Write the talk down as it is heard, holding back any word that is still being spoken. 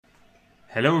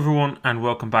Hello everyone and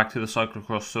welcome back to the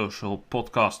Cyclocross Social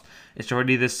podcast. It's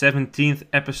already the 17th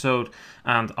episode,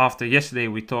 and after yesterday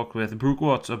we talked with Brooke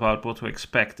Watts about what to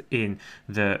expect in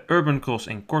the Urban Cross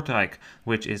in Kortrijk,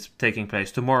 which is taking place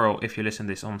tomorrow if you listen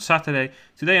this on Saturday.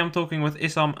 Today I'm talking with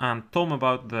Issam and Tom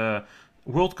about the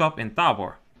World Cup in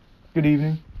Tabor. Good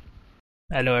evening.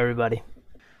 Hello everybody.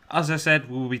 As I said,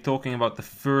 we will be talking about the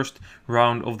first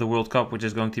round of the World Cup, which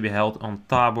is going to be held on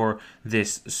Tabor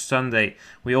this Sunday.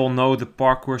 We all know the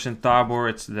parcours in Tabor.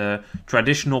 It's the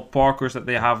traditional parcours that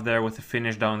they have there with the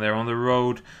finish down there on the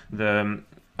road, the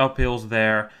uphills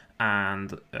there,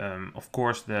 and of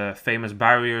course the famous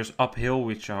barriers uphill,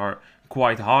 which are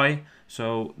quite high.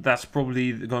 So that's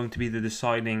probably going to be the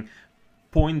deciding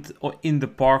point in the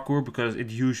parkour, because it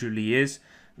usually is.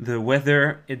 The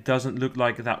weather, it doesn't look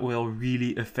like that will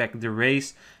really affect the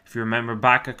race. If you remember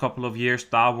back a couple of years,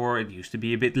 Tabor, it used to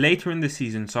be a bit later in the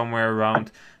season, somewhere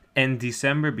around end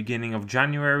December, beginning of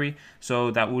January. So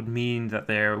that would mean that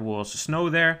there was snow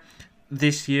there.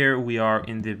 This year we are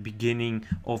in the beginning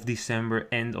of December,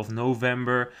 end of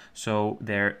November, so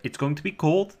it's going to be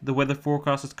cold. The weather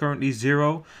forecast is currently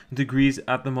 0 degrees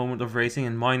at the moment of racing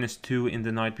and -2 in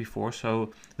the night before,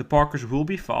 so the parkers will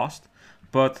be fast,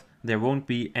 but there won't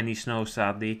be any snow,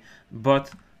 sadly. But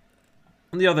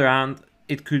on the other hand,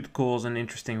 it could cause an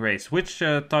interesting race. Which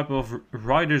type of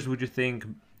riders would you think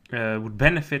would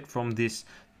benefit from this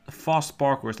fast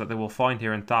parkours that they will find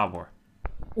here in Tabor?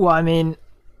 Well, I mean,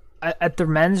 at the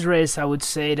men's race, I would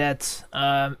say that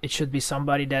it should be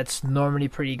somebody that's normally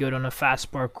pretty good on a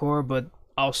fast parkour, but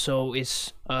also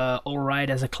is all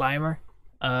right as a climber.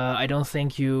 I don't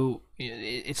think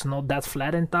it's not that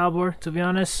flat in Tabor, to be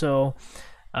honest. So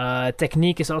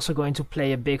technique is also going to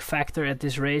play a big factor at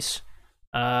this race.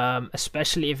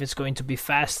 Especially if it's going to be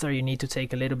faster, you need to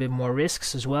take a little bit more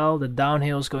risks as well. The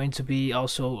downhill is going to be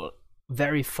also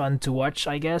very fun to watch,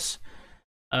 I guess.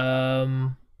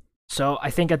 So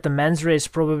I think at the men's race,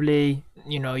 probably,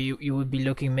 you would be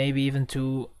looking maybe even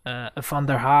to a Van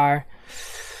der Haar,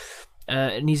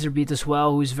 Niederbiet as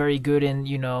well, who's very good in,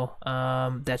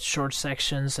 that short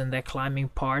sections and that climbing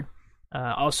part.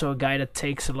 Also a guy that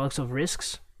takes a lot of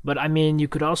risks. But I mean, you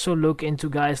could also look into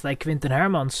guys like Quinten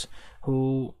Hermans,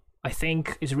 who I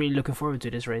think is really looking forward to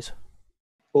this race.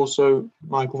 Also,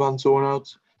 Michael van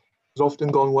Toornout has often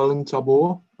gone well in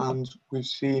Tabor, and we've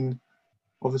seen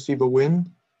obviously the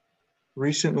win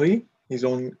recently. He's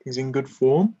in good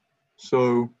form,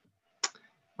 so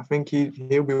I think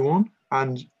he'll be one.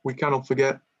 And we cannot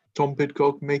forget Tom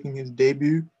Pidcock making his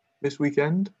debut this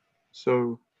weekend,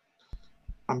 so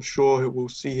I'm sure we'll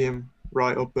see him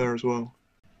right up there as well.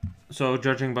 So,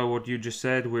 judging by what you just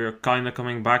said, we're kind of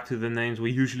coming back to the names we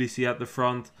usually see at the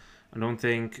front. I don't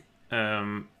think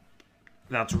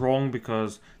that's wrong,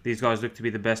 because these guys look to be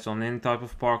the best on any type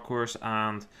of parcours,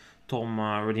 and Tom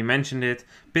already mentioned it.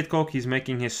 Pidcock, he's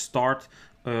making his start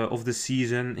of the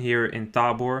season here in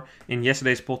Tabor. In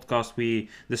yesterday's podcast, we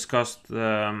discussed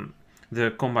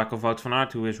the comeback of Wout van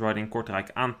Aert, who is riding Kortrijk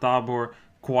and Tabor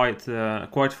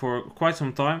for quite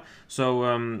some time.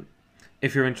 So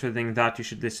if you're interested in that, you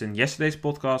should listen to yesterday's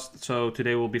podcast. So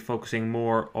today we'll be focusing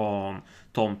more on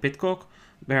Tom Pidcock.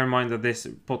 Bear in mind that this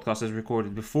podcast is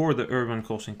recorded before the Urban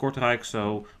Cross in Kortrijk,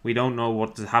 so we don't know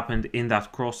what has happened in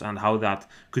that cross and how that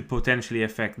could potentially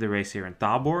affect the race here in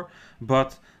Tabor.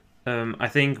 But I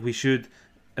think we should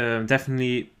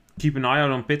definitely keep an eye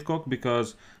out on Pidcock,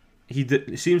 because he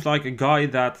seems like a guy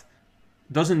that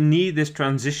doesn't need this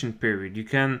transition period. You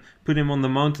can put him on the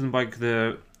mountain bike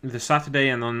the Saturday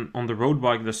and on the road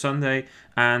bike the Sunday,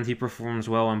 and he performs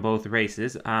well in both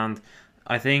races. And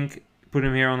I think put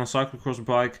him here on a cyclocross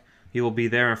bike, he will be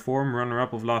there in form,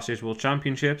 runner-up of last year's World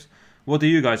Championships. What do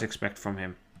you guys expect from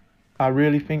him? I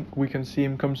really think we can see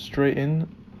him come straight in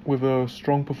with a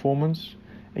strong performance.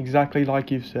 Exactly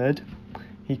like you've said,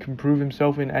 he can prove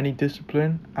himself in any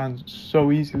discipline and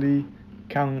so easily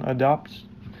can adapt.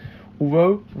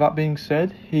 Although, that being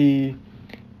said, he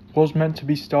was meant to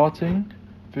be starting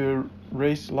the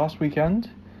race last weekend,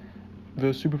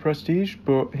 the Super Prestige,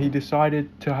 but he decided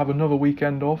to have another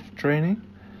weekend off training.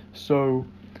 So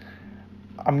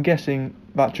I'm guessing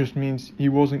that just means he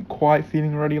wasn't quite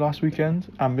feeling ready last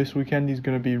weekend, and this weekend he's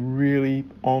going to be really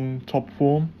on top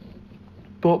form.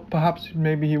 But perhaps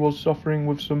maybe he was suffering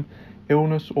with some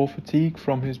illness or fatigue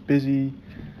from his busy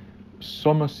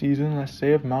summer season, let's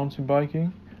say, of mountain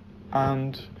biking.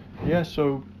 And yeah,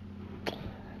 so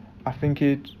I think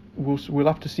we'll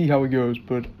have to see how it goes,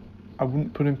 but I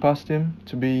wouldn't put him past him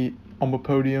to be on the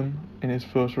podium in his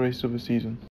first race of the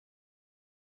season.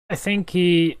 I think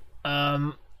he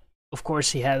of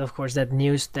course, he had, of course, that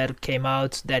news that came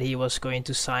out that he was going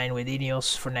to sign with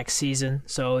Ineos for next season.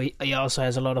 So he also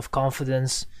has a lot of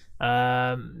confidence,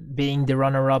 being the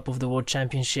runner-up of the World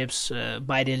Championships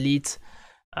by the elite.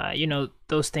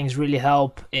 Those things really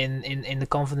help in the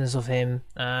confidence of him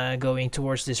going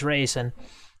towards this race. And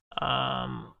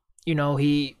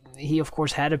he of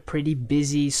course had a pretty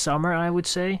busy summer, I would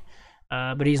say,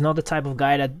 but he's not the type of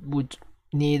guy that would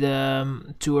need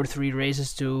 2 or 3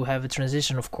 races to have a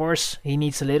transition. Of course, he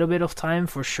needs a little bit of time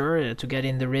for sure to get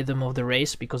in the rhythm of the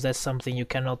race, because that's something you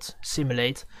cannot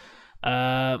simulate.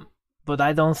 But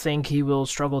I don't think he will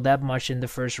struggle that much in the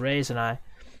first race, and I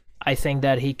think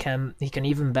that he can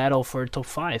even battle for top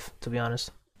 5, to be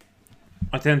honest.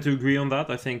 I tend to agree on that.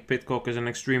 I think Pidcock is an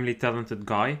extremely talented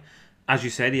guy. As you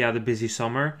said, he had a busy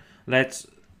summer. Let's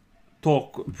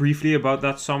talk briefly about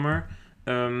that summer.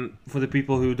 For the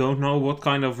people who don't know, what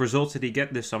kind of results did he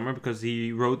get this summer? Because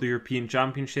he rode the European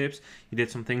Championships, he did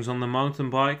some things on the mountain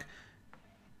bike.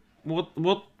 What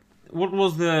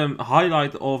was the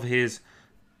highlight of his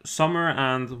summer,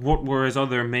 and what were his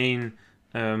other main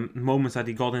moments that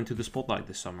he got into the spotlight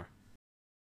this summer?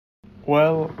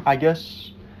 Well, I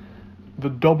guess the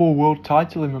double world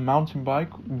title in the mountain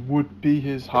bike would be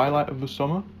his highlight of the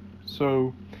summer.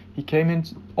 So he came in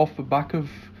off the back of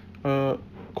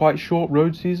quite short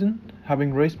road season,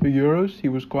 having raced the Euros.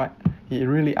 He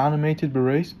really animated the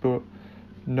race, but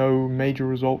no major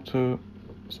result to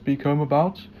speak home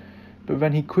about. But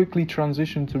then he quickly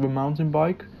transitioned to the mountain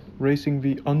bike, racing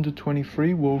the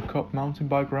under-23 World Cup mountain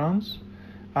bike rounds,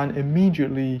 and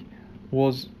immediately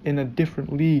was in a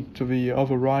different league to the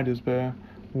other riders there,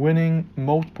 winning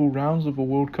multiple rounds of the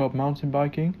World Cup mountain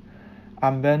biking,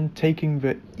 and then taking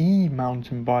the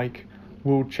e-mountain bike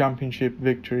World Championship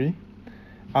victory.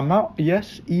 And that,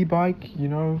 yes, e-bike,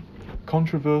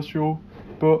 controversial,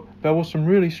 but there were some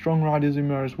really strong riders in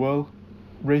there as well,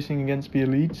 racing against the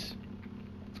elites.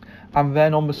 And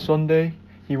then on the Sunday,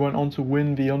 he went on to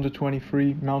win the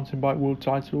under-23 mountain bike world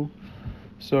title.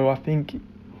 So I think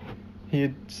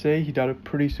he'd had a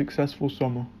pretty successful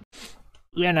summer.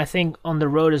 Yeah, and I think on the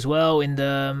road as well, in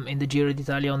the Giro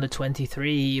d'Italia on the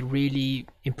 23, he really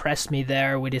impressed me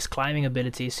there with his climbing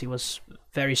abilities. He was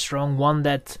very strong, won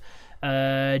that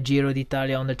Giro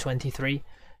d'Italia on the 23.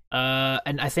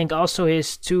 And I think also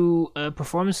his 2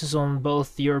 performances on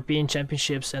both the European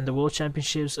Championships and the World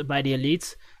Championships by the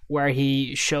elites, where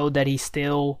he showed that he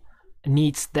still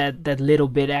needs that little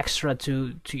bit extra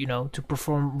to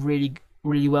perform really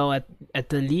well at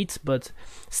the elite. But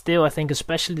still, I think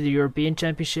especially the European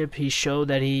Championship, he showed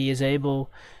that he is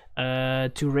able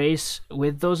to race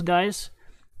with those guys,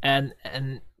 and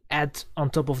add on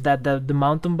top of that the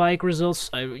mountain bike results.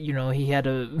 He had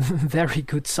a very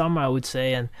good summer, I would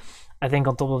say, and I think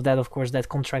on top of that, of course, that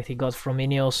contract he got from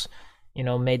Ineos,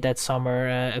 made that summer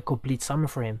a complete summer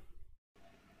for him.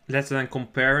 Let's then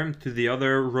compare him to the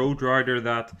other road rider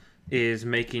that is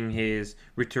making his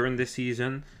return this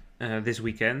season, this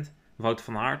weekend, Wout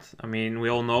van Aert. I mean, we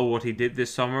all know what he did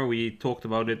this summer. We talked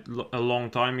about it a long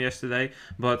time yesterday,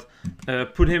 but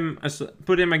put him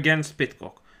against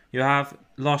Pidcock. You have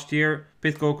last year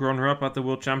Pidcock runner-up at the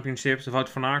World Championships. Wout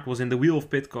van Aert was in the wheel of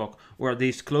Pidcock, or at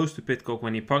least close to Pidcock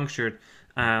when he punctured,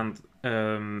 and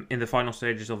in the final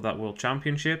stages of that World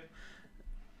Championship.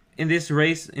 In this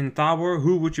race in Tabor,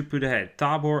 who would you put ahead?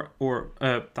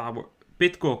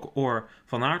 Pidcock or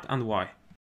Van Aert, and why?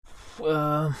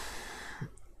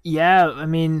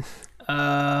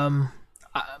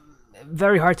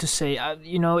 Very hard to say.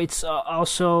 It's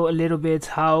also a little bit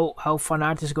how Van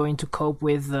Aert is going to cope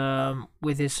with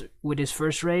his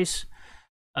first race.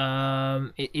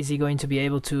 Is he going to be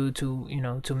able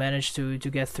to manage to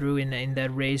get through in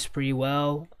that race pretty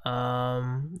well?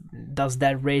 Does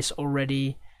that race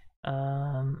already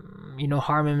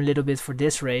harm him a little bit for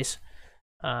this race?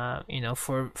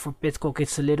 For Pidcock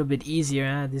it's a little bit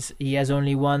easier. He has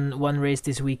only one race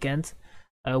this weekend,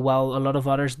 while a lot of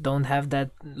others don't have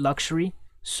that luxury.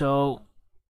 So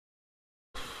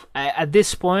at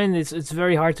this point it's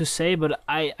very hard to say, but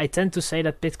I tend to say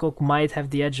that Pidcock might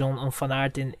have the edge on Van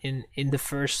Aert in the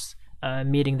first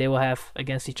meeting they will have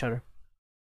against each other.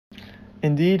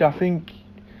 Indeed, I think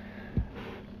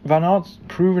Van Aert's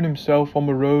proven himself on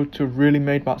the road to really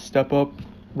make that step up,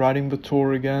 riding the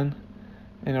Tour again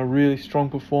in a really strong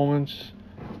performance.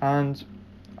 And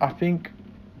I think,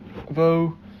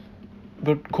 though,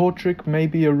 the Kortrijk may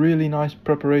be a really nice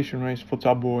preparation race for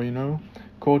Tabor,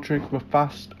 Kortrijk, the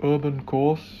fast urban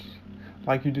course,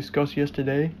 like you discussed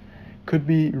yesterday, could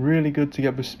be really good to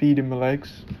get the speed in the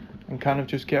legs and kind of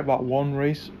just get that one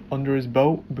race under his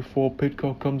belt before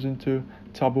Pidcock comes into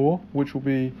Tabor, which will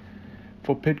be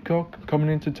for Pidcock coming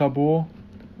into Tabor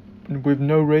with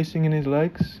no racing in his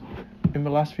legs in the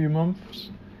last few months.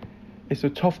 It's a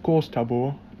tough course,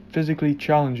 Tabor, physically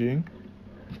challenging,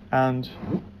 and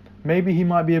maybe he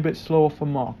might be a bit slower for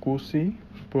Mark. We'll see,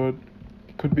 but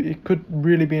it could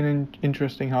really be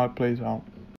interesting how it plays out.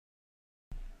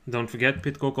 Don't forget,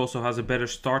 Pidcock also has a better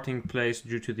starting place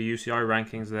due to the UCI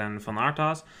rankings than Van Aert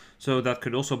has, so that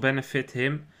could also benefit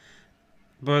him.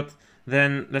 But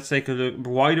then let's take a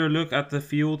wider look at the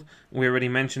field. We already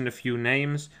mentioned a few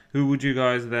names. Who would you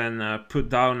guys then put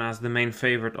down as the main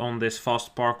favorite on this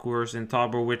fast parcours in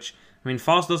Tabor? Which, I mean,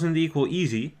 fast doesn't equal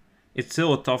easy. It's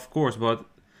still a tough course, but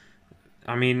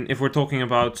I mean, if we're talking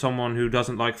about someone who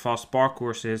doesn't like fast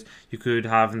parcourses, you could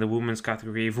have in the women's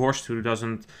category Vorst, who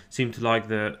doesn't seem to like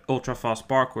the ultra fast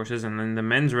parcourses, and in the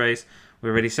men's race, we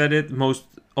already said it, most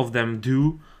of them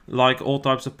do like all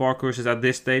types of parcourses at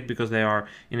this stage because they are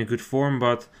in a good form.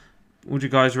 But would you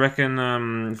guys reckon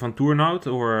Van Toornout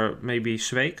or maybe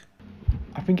Sweeck?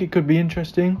 I think it could be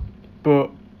interesting,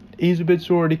 but Iserbyt's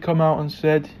already come out and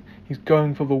said he's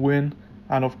going for the win,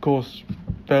 and of course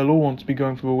they'll all want to be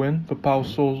going for the win, the Paul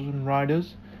Sorensen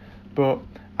riders, but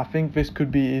I think this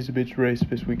could be Iserbyt's race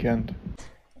this weekend.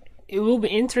 It will be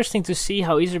interesting to see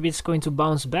how Iserbyt's going to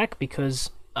bounce back because,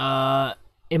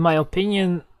 in my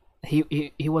opinion,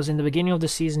 he was in the beginning of the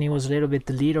season, he was a little bit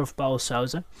the leader of Paul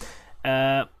Sauze.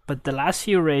 But the last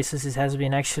few races, it has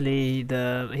been actually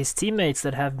his teammates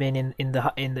that have been in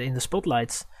the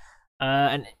spotlights,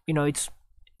 and you know it's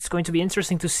going to be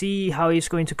interesting to see how he's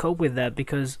going to cope with that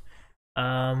because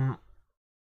I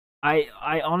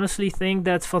honestly think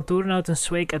that Van Toornout and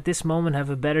Sweeck at this moment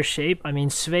have a better shape. I mean,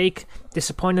 Sweeck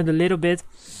disappointed a little bit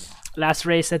last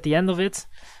race at the end of it,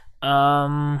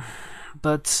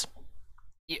 but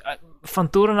Van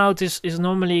Toornout is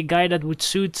normally a guy that would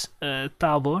suit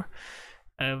Tabor,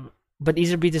 but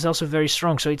Iserbyt is also very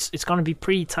strong, so it's going to be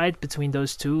pretty tight between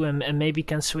those two, and maybe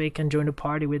Sweeck can join the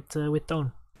party with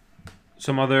Toon.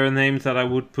 Some other names that I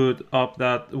would put up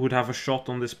that would have a shot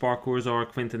on this parcours are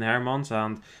Quinten Hermans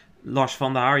and Lars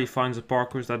van der Haar. He finds a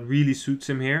parcours that really suits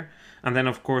him here. And then,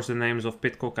 of course, the names of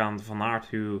Pidcock and Van Aert,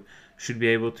 who should be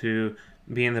able to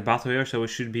be in the battle here, so it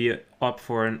should be up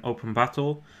for an open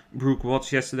battle. Brooke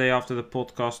Watts yesterday after the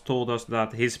podcast told us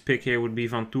that his pick here would be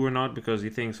Van Toornout because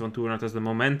he thinks Van Toornout has the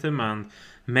momentum, and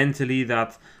mentally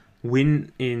that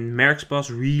win in Merckxbus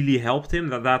really helped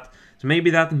him. So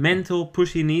maybe that mental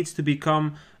push he needs to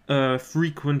become a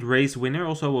frequent race winner,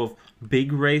 also of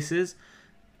big races.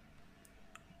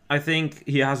 I think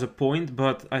he has a point,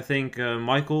 but I think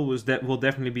Michael will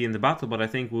definitely be in the battle, but I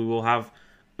think we will have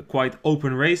a quite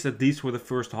open race, at least for the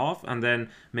first half, and then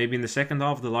maybe in the second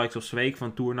half, the likes of Sweeck,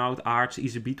 Van Toornout, Aerts,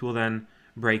 Iserbyt will then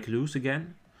break loose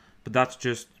again. But that's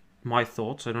just my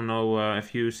thoughts. I don't know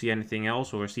if you see anything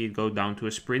else or see it go down to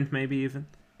a sprint maybe even.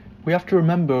 We have to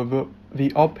remember that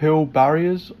the uphill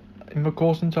barriers in the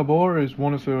course in Tabor is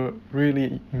one of the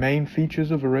really main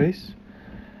features of the race,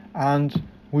 and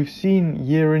we've seen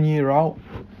year in year out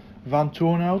Van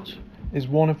Toornout is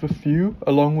one of the few,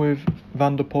 along with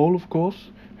Van der Poel of course,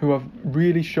 who have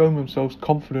really shown themselves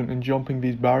confident in jumping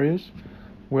these barriers.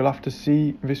 We'll have to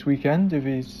see this weekend if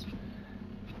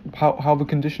how the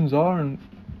conditions are and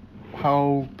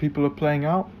how people are playing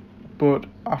out, but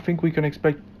I think we can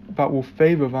expect that will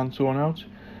favour Van Toornout.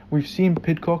 We've seen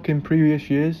Pidcock in previous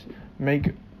years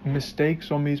make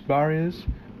mistakes on these barriers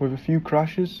with a few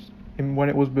crashes when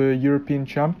it was the European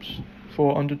champs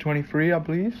for under 23, I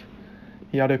believe.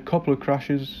 He had a couple of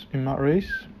crashes in that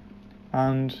race,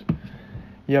 and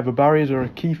yeah, the barriers are a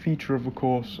key feature of the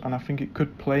course, and I think it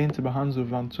could play into the hands of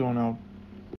Van Toornout.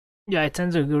 Yeah, I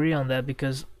tend to agree on that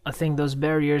because I think those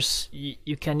barriers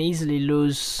you can easily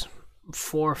lose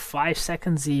 4 or 5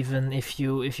 seconds even if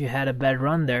you had a bad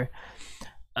run there.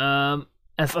 And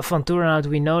for Van Toornout,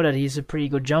 we know that he's a pretty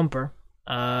good jumper,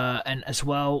 and as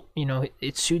well, you know,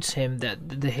 it suits him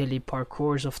that the hilly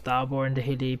parcours of Tabor and the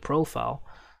hilly profile.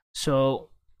 So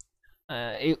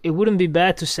it wouldn't be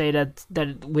bad to say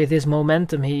that with his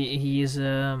momentum, he is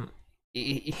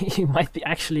he might be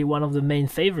actually one of the main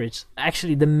favorites,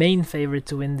 actually the main favorite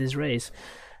to win this race.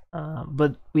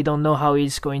 But we don't know how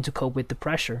he's going to cope with the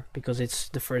pressure because it's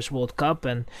the first World Cup,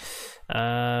 and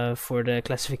for the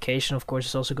classification, of course,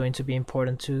 it's also going to be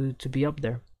important to be up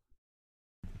there.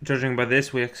 Judging by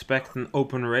this, we expect an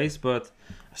open race, but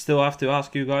I still have to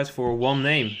ask you guys for one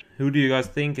name. Who do you guys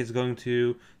think is going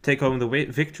to take home the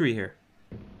victory here?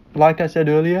 Like I said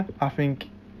earlier, I think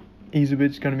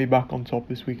Iserbyt's going to be back on top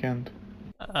this weekend.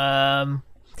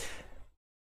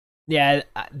 Yeah,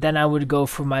 then I would go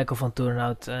for Michael Van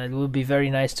Toornout. It would be very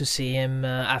nice to see him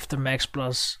after Max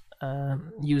Plus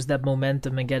use that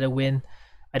momentum and get a win.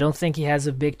 I don't think he has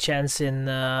a big chance in.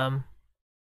 I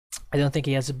don't think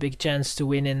he has a big chance to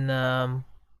win in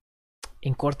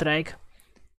Kortrijk.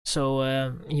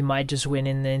 So he might just win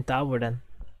in Tabor then.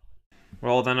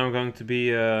 Well, then I'm going to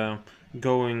be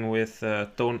going with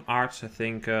Toon Aerts. I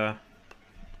think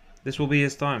this will be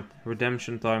his time.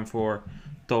 Redemption time for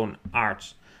Toon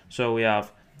Aerts. So we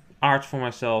have Aerts for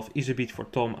myself, Iserbyt for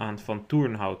Tom, and Van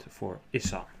Toornhout for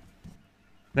Issa.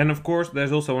 Then, of course,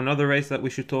 there's also another race that we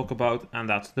should talk about, and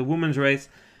that's the women's race.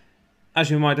 As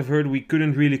you might have heard, we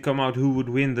couldn't really come out who would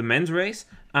win the men's race.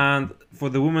 And for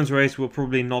the women's race, we'll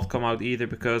probably not come out either,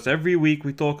 because every week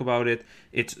we talk about it,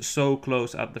 it's so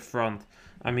close at the front.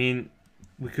 I mean,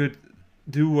 we could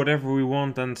do whatever we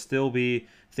want and still be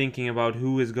thinking about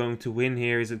who is going to win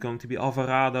here. Is it going to be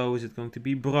Alvarado? Is it going to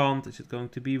be Brandt? Is it going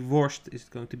to be Worst? Is it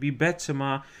going to be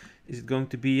Betsema? Is it going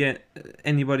to be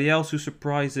anybody else who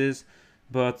surprises?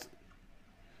 But,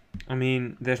 I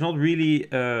mean, there's not really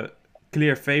a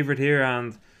clear favorite here,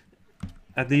 and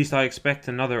at least I expect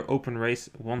another open race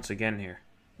once again here.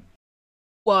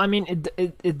 Well, I mean,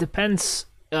 it depends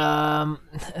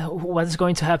what's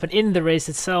going to happen in the race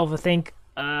itself. I think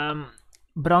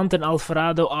Brandt and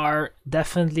Alvarado are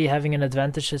definitely having an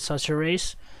advantage in such a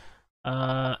race,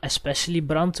 especially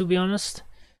Brandt, to be honest.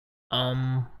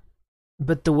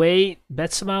 But the way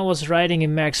Betsema was riding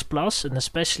in Merckx Plus, and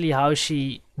especially how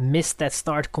she missed that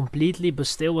start completely, but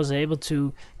still was able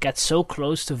to get so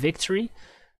close to victory.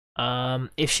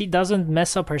 If she doesn't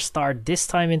mess up her start this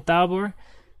time in Tabor,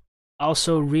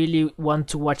 also really want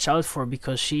to watch out for,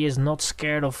 because she is not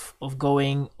scared of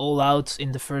going all out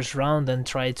in the first round and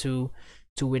try to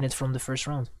win it from the first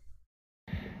round.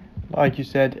 Like you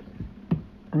said,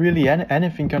 really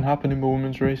anything can happen in the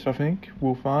women's race, I think.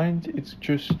 We'll find it's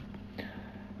just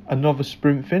another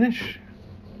sprint finish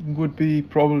would be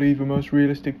probably the most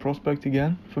realistic prospect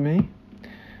again for me.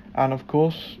 And of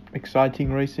course,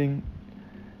 exciting racing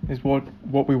is what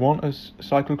we want as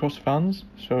cyclocross fans.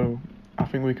 So I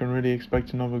think we can really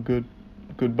expect another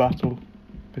good battle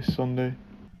this Sunday.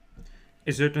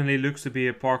 It certainly looks to be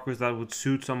a park race that would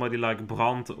suit somebody like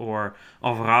Brandt or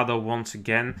Alvarado once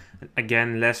again.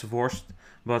 Again, less Worst.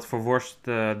 But for Worst,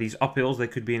 these uphills, they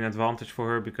could be an advantage for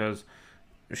her, because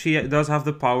she does have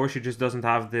the power, she just doesn't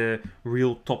have the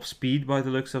real top speed by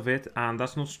the looks of it. And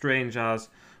that's not strange, as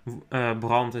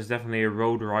Brandt is definitely a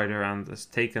road rider and has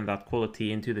taken that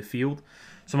quality into the field.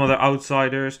 Some other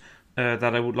outsiders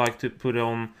that I would like to put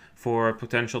on for a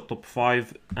potential top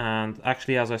 5. And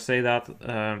actually, as I say that,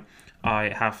 I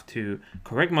have to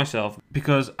correct myself,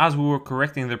 because as we were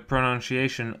correcting the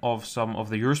pronunciation of some of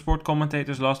the Eurosport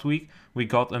commentators last week, we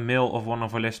got a mail of one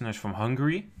of our listeners from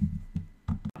Hungary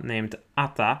named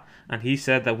Atta, and he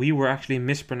said that we were actually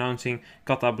mispronouncing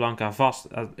Catablanca Vas.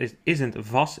 It isn't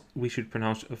Vas, we should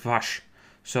pronounce Vash.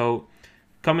 So,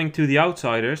 coming to the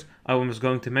outsiders, I was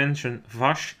going to mention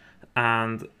Vash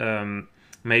and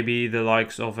maybe the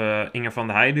likes of Inger van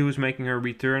der Heijden, who is making her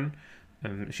return.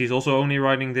 She's also only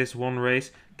riding this one race.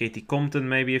 Katie Compton,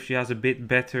 maybe, if she has a bit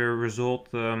better result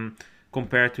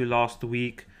compared to last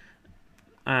week.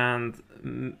 And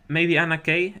maybe Anna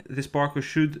Kay. This parkour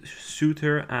should suit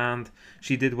her, and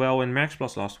she did well in Merckx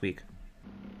Plus last week.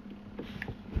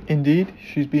 Indeed,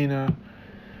 she's been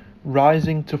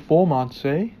rising to form, I'd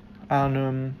say.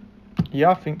 And yeah,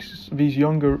 I think these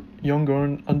younger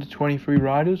and under 23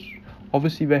 riders,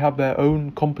 obviously they have their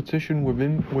own competition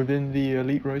within the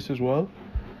elite race as well.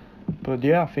 But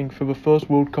yeah, I think for the first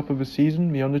World Cup of the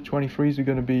season, the under 23s are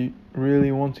going to be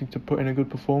really wanting to put in a good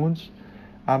performance.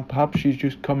 And perhaps she's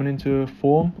just coming into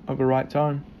form at the right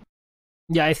time.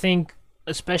 Yeah, I think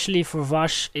especially for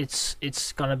Vash,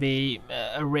 it's gonna be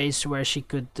a race where she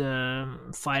could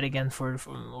fight again for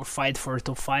a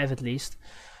top 5 at least.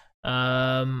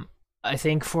 I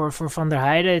think for Van der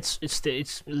Heijden,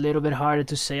 it's a little bit harder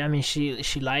to say. I mean,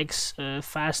 she likes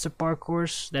faster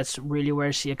parkours. That's really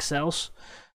where she excels.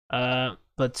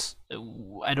 But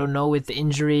I don't know with the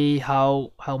injury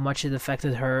how much it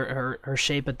affected her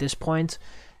shape at this point,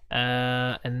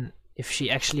 and if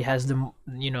she actually has the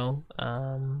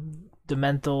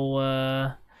mental.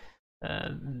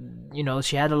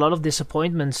 She had a lot of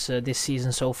disappointments this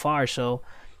season so far. So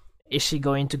is she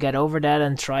going to get over that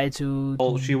and try to?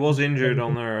 Well, she was injured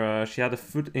on her. She had a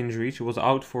foot injury. She was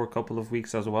out for a couple of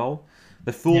weeks as well.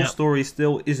 The full story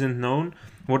still isn't known.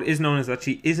 What is known is that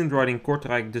she isn't riding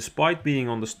Kortrijk despite being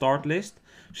on the start list.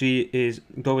 She is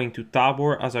going to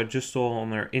Tabor, as I just saw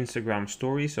on her Instagram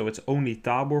story, so it's only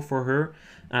Tabor for her.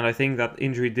 And I think that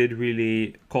injury did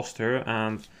really cost her,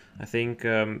 and I think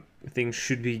things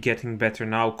should be getting better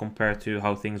now compared to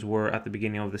how things were at the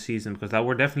beginning of the season, because that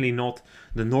were definitely not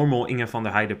the normal Inge van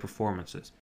der Heide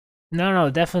performances. No,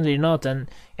 definitely not. And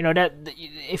that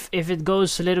if it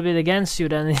goes a little bit against you,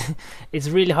 then it's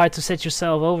really hard to set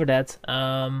yourself over that.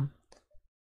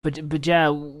 But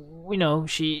yeah,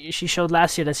 she showed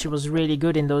last year that she was really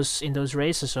good in those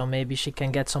races, so maybe she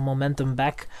can get some momentum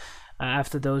back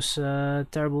after those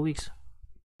terrible weeks.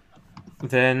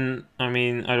 Then, I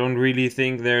mean, I don't really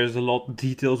think there's a lot of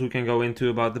details we can go into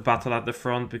about the battle at the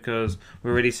front, because we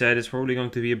already said it's probably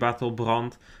going to be a battle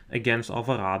Brandt against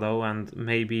Alvarado, and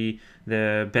maybe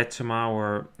the Betsema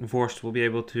or Vorst will be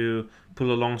able to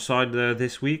pull alongside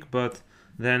this week. But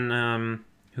then,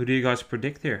 who do you guys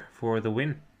predict here for the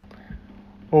win?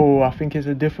 Oh, I think it's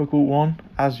a difficult one,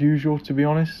 as usual, to be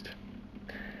honest.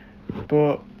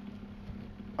 But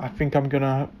I think I'm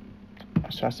gonna,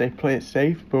 should I say, play it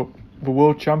safe, but the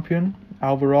world champion,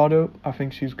 Alvarado, I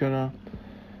think she's going to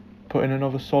put in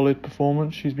another solid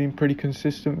performance. She's been pretty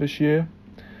consistent this year.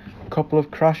 A couple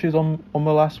of crashes on the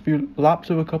last few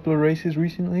laps of a couple of races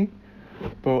recently,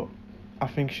 but I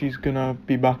think she's going to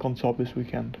be back on top this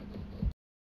weekend.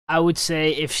 I would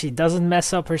say if she doesn't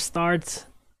mess up her start,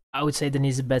 I would say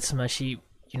Denise Betsema. She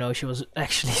was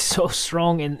actually so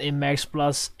strong in Merckx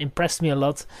Plus, impressed me a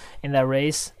lot in that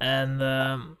race, and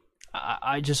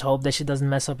I just hope that she doesn't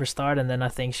mess up her start, and then I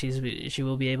think she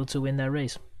will be able to win that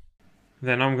race.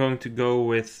 Then I'm going to go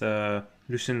with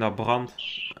Lucinda Brandt,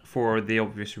 for the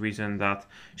obvious reason that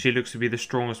she looks to be the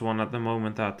strongest one at the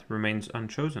moment that remains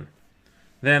unchosen.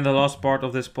 Then the last part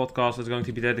of this podcast is going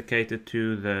to be dedicated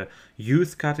to the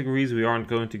youth categories. We aren't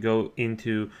going to go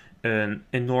into an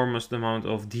enormous amount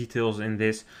of details in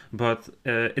this, but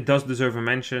it does deserve a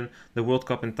mention. The World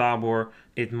Cup in Tabor,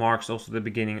 it marks also the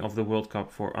beginning of the World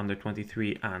Cup for under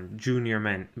 23 and junior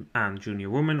men and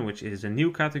junior women, which is a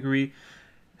new category.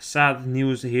 Sad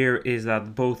news here is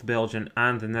that both Belgium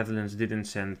and the Netherlands didn't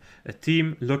send a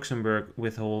team. Luxembourg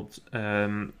withholds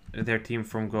their team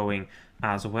from going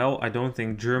as well. I don't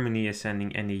think Germany is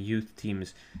sending any youth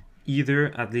teams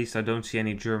either. At least I don't see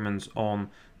any Germans on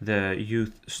the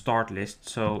youth start list.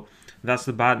 So that's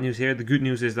the bad news here. The good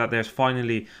news is that there's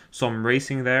finally some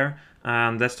racing there.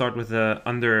 And let's start with the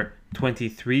under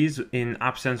 23s. In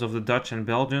absence of the Dutch and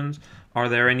Belgians, are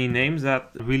there any names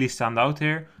that really stand out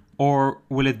here? Or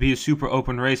will it be a super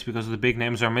open race because the big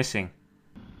names are missing?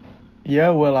 Yeah,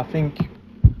 well, I think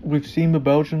we've seen the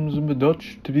Belgians and the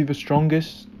Dutch to be the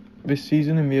strongest this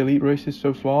season in the elite races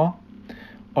so far.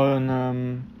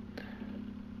 On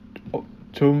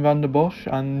Toon van der Bosch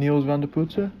and Niels van der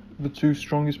Putten, the two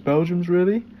strongest Belgians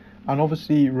really, and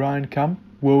obviously Ryan Kamp,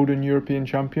 world and European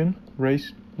champion,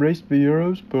 raced the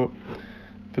Euros, but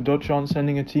the Dutch aren't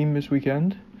sending a team this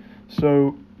weekend.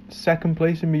 So second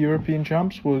place in the European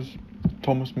champs was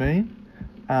Thomas Main,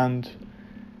 and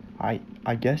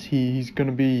I guess he's going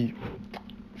to be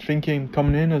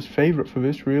coming in as favourite for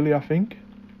this really, I think.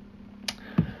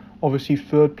 Obviously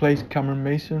third place Cameron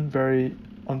Mason, very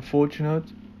unfortunate,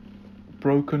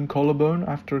 broken collarbone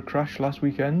after a crash last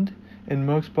weekend in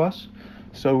Merckx Plus,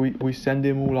 so we send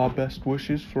him all our best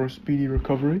wishes for a speedy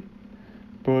recovery.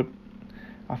 But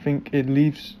I think it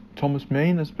leaves Thomas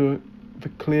Main as the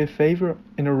clear favourite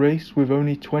in a race with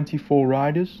only 24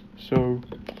 riders, so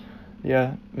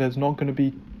yeah, there's not going to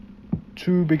be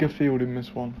too big a field in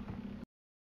this one.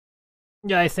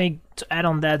 Yeah, I think to add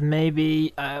on that,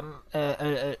 maybe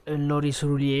Loris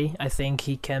Roulier. I think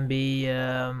he can be,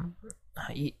 at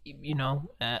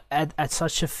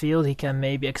such a field, he can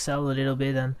maybe excel a little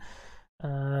bit and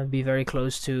be very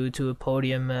close to a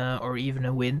podium or even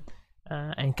a win,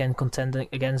 and can contend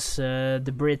against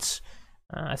the Brits.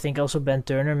 I think also Ben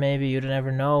Turner, maybe, you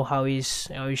never know how he's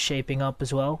shaping up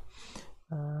as well.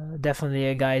 Definitely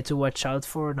a guy to watch out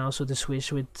for, and also the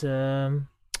Swiss with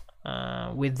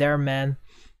their man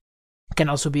can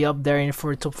also be up there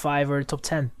for top 5 or top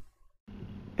 10.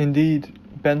 Indeed,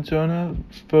 Ben Turner,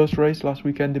 first race last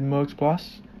weekend in Merckx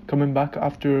Plus, coming back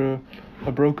after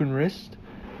a broken wrist,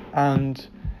 and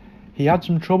he had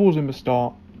some troubles in the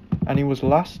start, and he was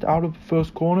last out of the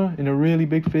first corner in a really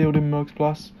big field in Merckx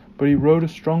Plus, but he rode a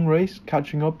strong race,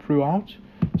 catching up throughout,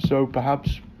 so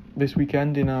perhaps this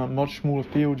weekend in a much smaller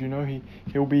field,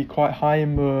 he'll be quite high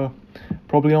in the,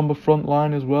 probably on the front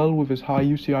line as well, with his high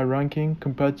UCI ranking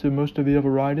compared to most of the other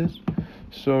riders.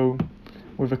 So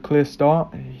with a clear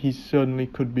start, he certainly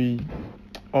could be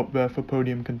up there for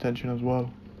podium contention as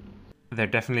well. there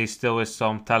definitely still is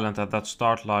some talent at that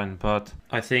start line, but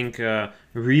I think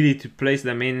really to place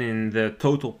them in the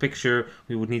total picture,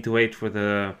 we would need to wait for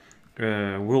the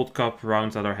World Cup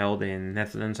rounds that are held in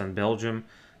Netherlands and Belgium.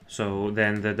 So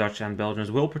then the Dutch and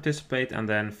Belgians will participate, and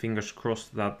then fingers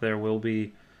crossed that there will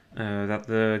be that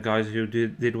the guys who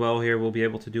did well here will be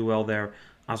able to do well there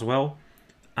as well.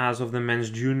 As of the men's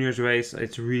juniors race,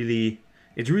 it's really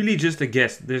just a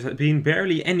guess. There's been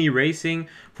barely any racing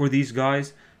for these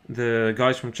guys. The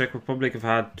guys from Czech Republic have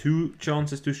had 2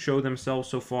 chances to show themselves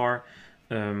so far.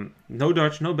 No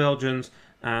Dutch, no Belgians.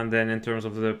 And then in terms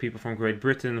of the people from Great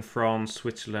Britain, France,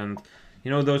 Switzerland,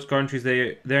 those countries,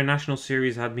 their national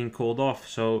series had been called off.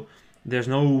 So there's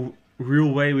no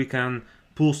real way we can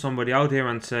pull somebody out here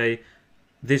and say,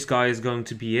 this guy is going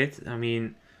to be it. I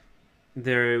mean,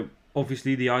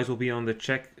 obviously the eyes will be on the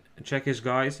Czechish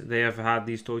guys. They have had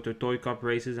these Toy Cup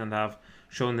races and have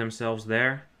shown themselves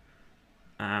there.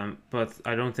 But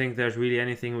I don't think there's really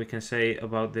anything we can say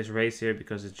about this race here,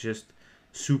 because it's just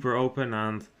super open,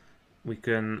 and we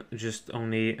can just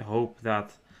only hope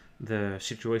that the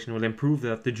situation will improve,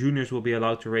 that the juniors will be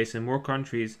allowed to race in more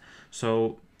countries,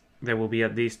 so there will be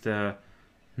at least a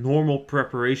normal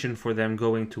preparation for them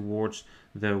going towards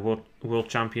the World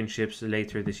Championships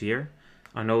later this year.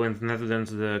 I know in the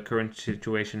Netherlands the current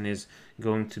situation is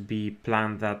going to be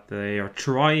planned that they are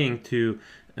trying to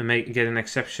get an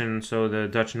exception, so the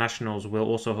Dutch nationals will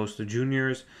also host the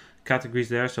juniors categories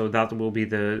there, so that will be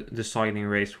the deciding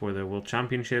race for the World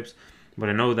Championships. But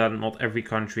I know that not every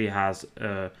country has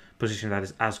a position that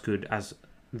is as good as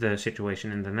the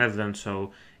situation in the Netherlands,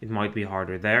 so it might be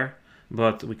harder there,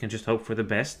 but we can just hope for the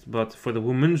best. But for the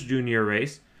women's junior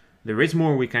race, there is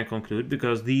more we can conclude,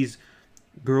 because these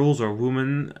girls or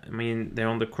women, I mean, they're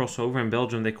on the crossover. In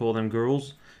Belgium they call them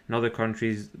girls, in other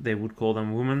countries they would call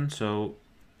them women, so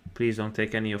please don't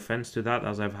take any offense to that,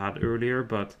 as I've had earlier,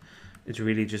 but it's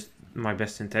really just my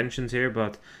best intentions here.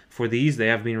 But for these, they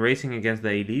have been racing against the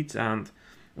elites, and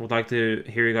I would like to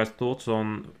hear you guys' thoughts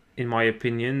on, in my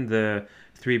opinion, the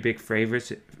 3 big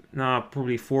favorites.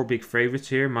 Probably 4 big favorites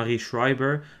here: Marie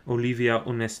Schreiber, Olivia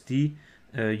Onesti,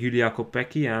 Julia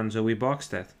Kopecky, and Zoe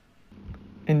Barkstedt.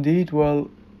 Indeed, well,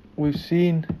 we've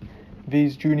seen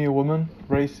these junior women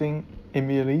racing in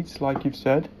the elites, like you've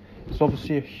said. It's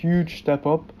obviously a huge step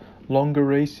up, longer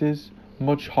races,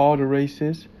 much harder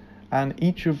races, and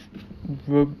each of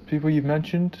the people you've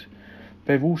mentioned,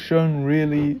 they've all shown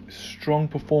really strong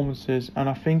performances, and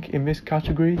I think in this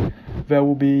category there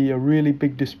will be a really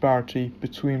big disparity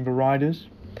between the riders,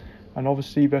 and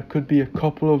obviously there could be a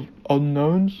couple of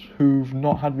unknowns who've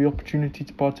not had the opportunity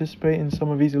to participate in some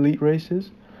of these elite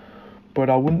races, but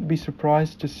I wouldn't be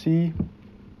surprised to see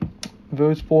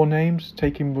those 4 names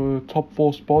taking the top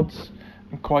 4 spots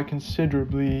and quite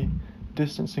considerably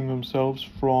distancing themselves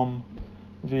from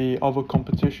the other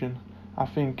competition. I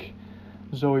think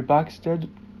Zoe Barkstedt,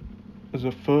 as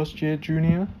a first-year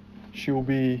junior, she will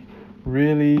be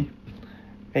really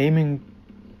aiming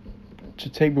to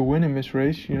take the win in this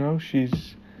race.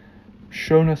 She's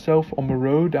shown herself on the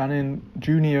road and in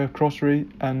junior cross race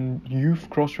and youth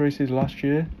cross races last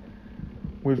year.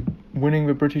 With winning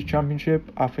the British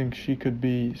Championship, I think she could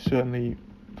be certainly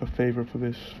the favourite for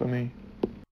this for me.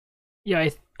 Yeah,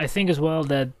 I think as well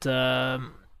that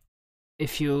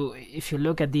if you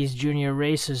look at these junior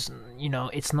races,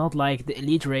 it's not like the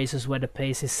elite races where the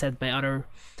pace is set by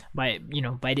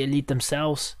the elite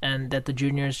themselves, and that the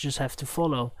juniors just have to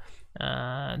follow.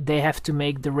 They have to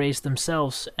make the race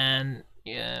themselves, and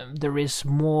there is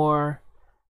more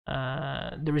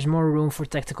room for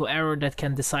tactical error that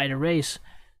can decide a race.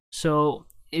 So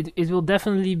it will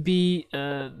definitely be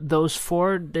those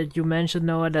 4 that you mentioned,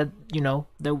 Noah, that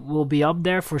that will be up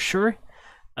there for sure.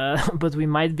 But we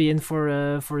might be in for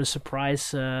a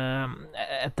surprise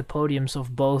at the podiums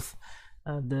of both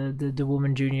the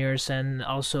women juniors and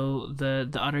also the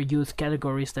other youth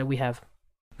categories that we have.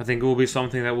 I think it will be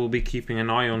something that we'll be keeping an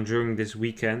eye on during this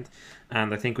weekend,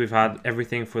 and I think we've had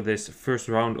everything for this first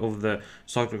round of the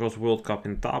Cyclocross World Cup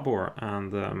in Tabor.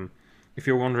 And if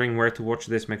you're wondering where to watch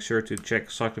this, make sure to check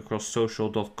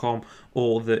cyclocrosssocial.com.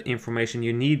 All the information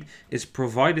you need is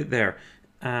provided there.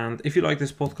 And if you like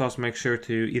this podcast, make sure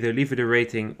to either leave it a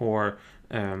rating or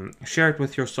share it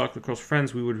with your cyclocross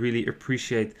friends. We would really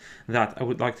appreciate that. I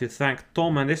would like to thank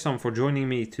Tom and Issam for joining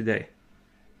me today.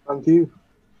 Thank you.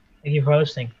 Thank you for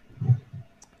hosting.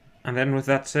 And then with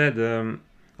that said, I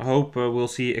hope we'll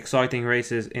see exciting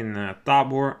races in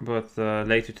Tabor, but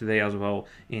later today as well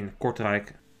in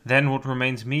Kortrijk. Then what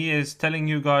remains me is telling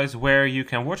you guys where you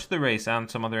can watch the race and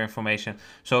some other information.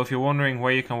 So if you're wondering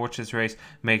where you can watch this race,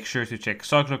 make sure to check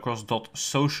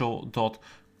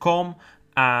cyclocross.social.com.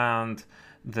 and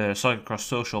the Cyclocross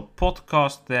Social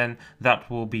podcast, then that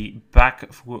will be back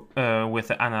with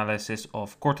the analysis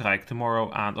of Kortrijk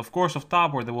tomorrow, and of course of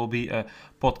Tabor there will be a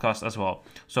podcast as well.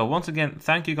 So once again,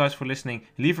 thank you guys for listening.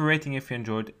 Leave a rating if you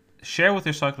enjoyed, share with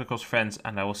your cyclocross friends,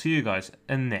 and I will see you guys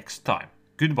next time.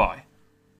 Goodbye.